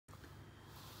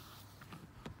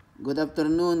Good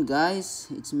afternoon guys,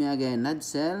 it's me again,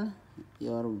 Nadsel,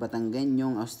 your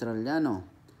Batanggenyong Australiano.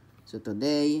 So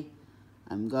today,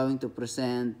 I'm going to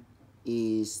present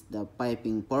is the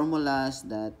piping formulas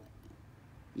that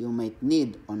you might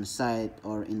need on site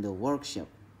or in the workshop.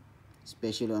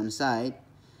 Especially on site,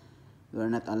 we are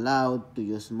not allowed to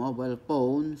use mobile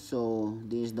phone, so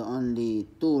this is the only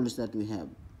tools that we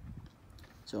have.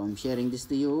 So I'm sharing this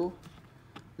to you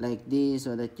like this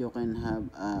so that you can have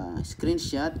a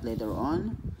screenshot later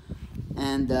on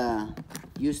and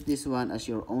use this one as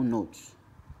your own notes.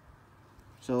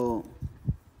 So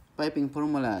piping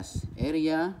formulas: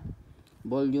 area,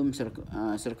 volume,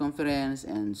 circumference,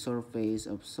 and surface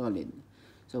of solid.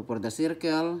 So for the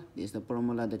circle, this is the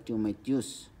formula that you might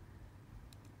use.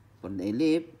 For the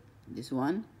ellipse, this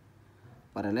one,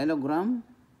 parallelogram,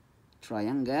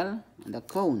 triangle, and the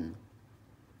cone.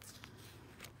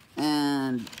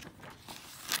 And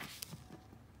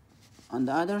on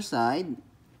the other side,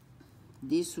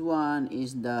 this one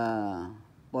is the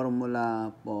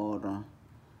formula for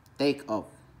take off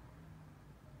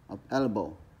of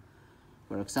elbow.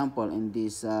 For example, in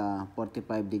this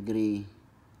 45-degree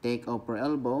take off per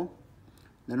elbow,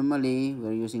 normally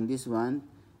we're using this one.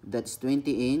 That's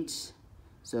 20 inch,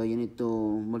 so you need to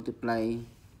multiply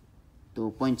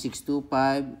to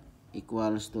 0.625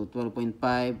 equals to 12.5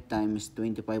 times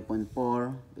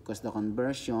 25.4, because the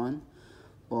conversion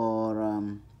for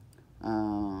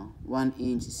 1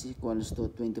 inch is equals to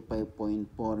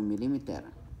 25.4 millimeter.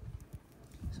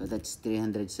 So that's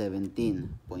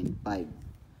 317.5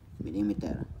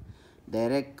 millimeter.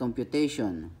 Direct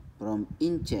computation from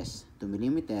inches to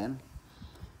millimeter.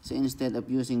 So instead of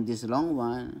using this long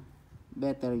one,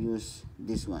 better use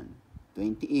this one.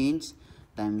 20 inch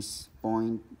times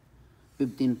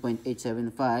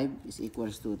 15.875 is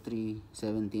equals to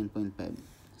 317.5.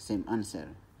 Same answer.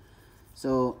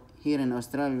 So here in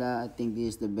Australia, I think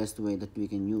this is the best way that we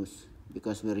can use,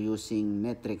 because we're using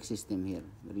metric system here.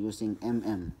 We're using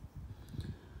mm.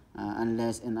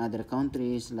 Unless in other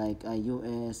countries like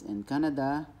US and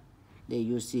Canada, they're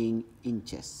using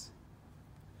inches.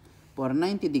 For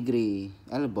 90-degree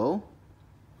elbow,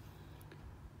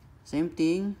 same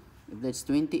thing. If that's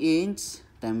 20 inch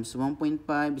times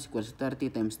 1.5 is equals to 30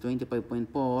 times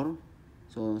 25.4,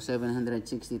 so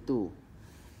 762.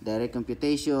 Direct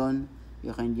computation,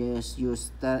 you can just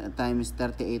use times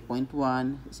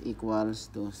 38.1 is equals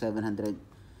to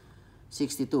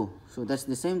 762. So that's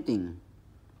the same thing.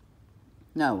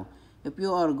 Now, if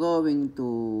you are going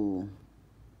to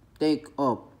take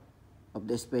off of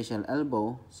the special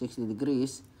elbow 60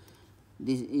 degrees,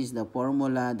 this is the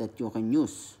formula that you can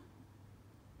use.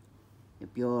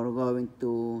 If you are going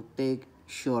to take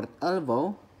short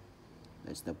elbow,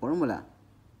 that's the formula.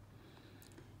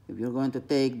 If you're going to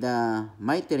take the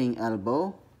mitering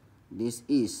elbow, this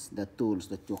is the tools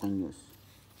that you can use.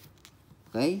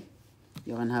 Okay?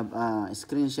 You can have a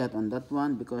screenshot on that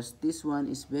one, because this one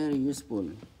is very useful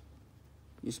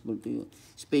to you,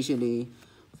 especially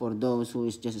for those who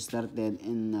is just started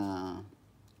in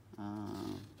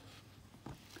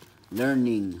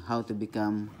learning how to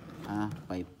become a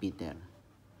pipe fitter.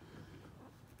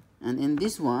 And in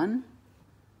this one,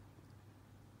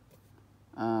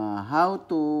 how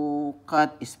to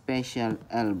cut a special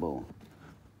elbow.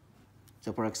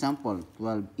 So for example,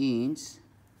 12 inch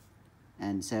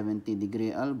and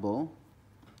 70-degree elbow.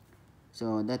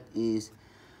 So that is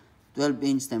 12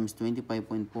 inch times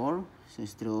 25.4. So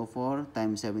it's 304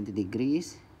 times 70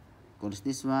 degrees equals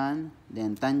this one.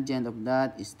 Then tangent of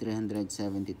that is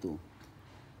 372.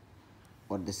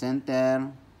 For the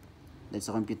center, that's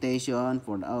a computation.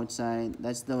 For the outside,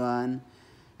 that's the one.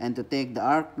 And to take the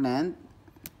arc length,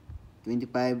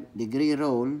 25-degree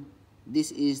roll,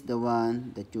 this is the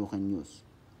one that you can use.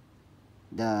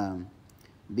 The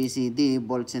BCD,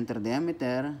 bolt center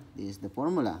diameter, this is the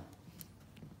formula.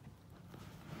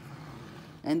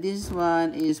 And this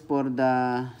one is for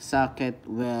the socket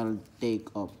weld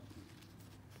take-off.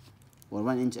 For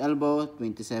 1 inch elbow,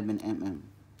 27 mm.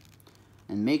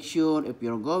 And make sure if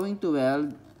you're going to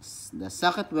weld the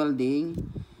socket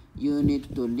welding, you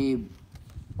need to leave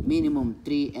minimum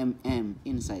 3 mm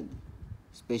inside,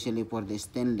 especially for the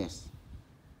stainless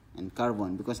and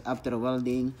carbon, because after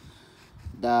welding,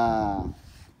 the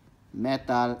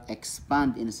metal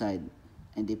expand inside,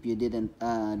 and if you didn't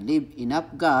leave enough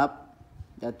gap,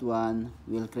 that one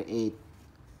will create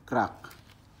crack.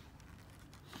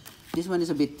 This one is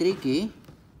a bit tricky,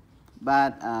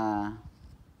 but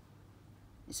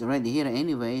it's already here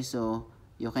anyway, so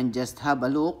you can just have a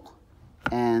look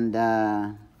and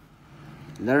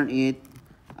learn it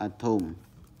at home.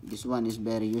 This one is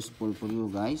very useful for you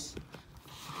guys.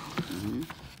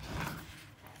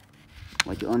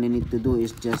 you only need to do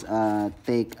is just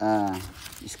take a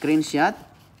screenshot,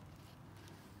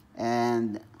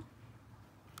 and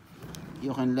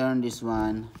you can learn this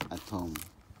one at home.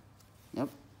 Yep.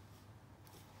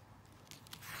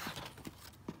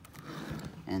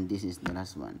 And this is the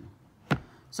last one.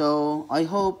 So I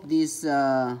hope this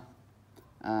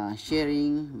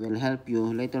sharing will help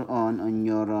you later on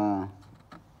your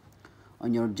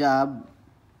job,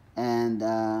 and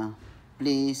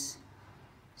please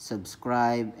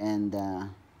subscribe and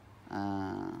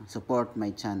support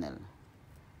my channel.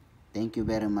 Thank you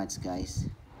very much, guys.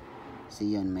 See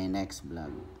you in my next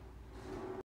vlog.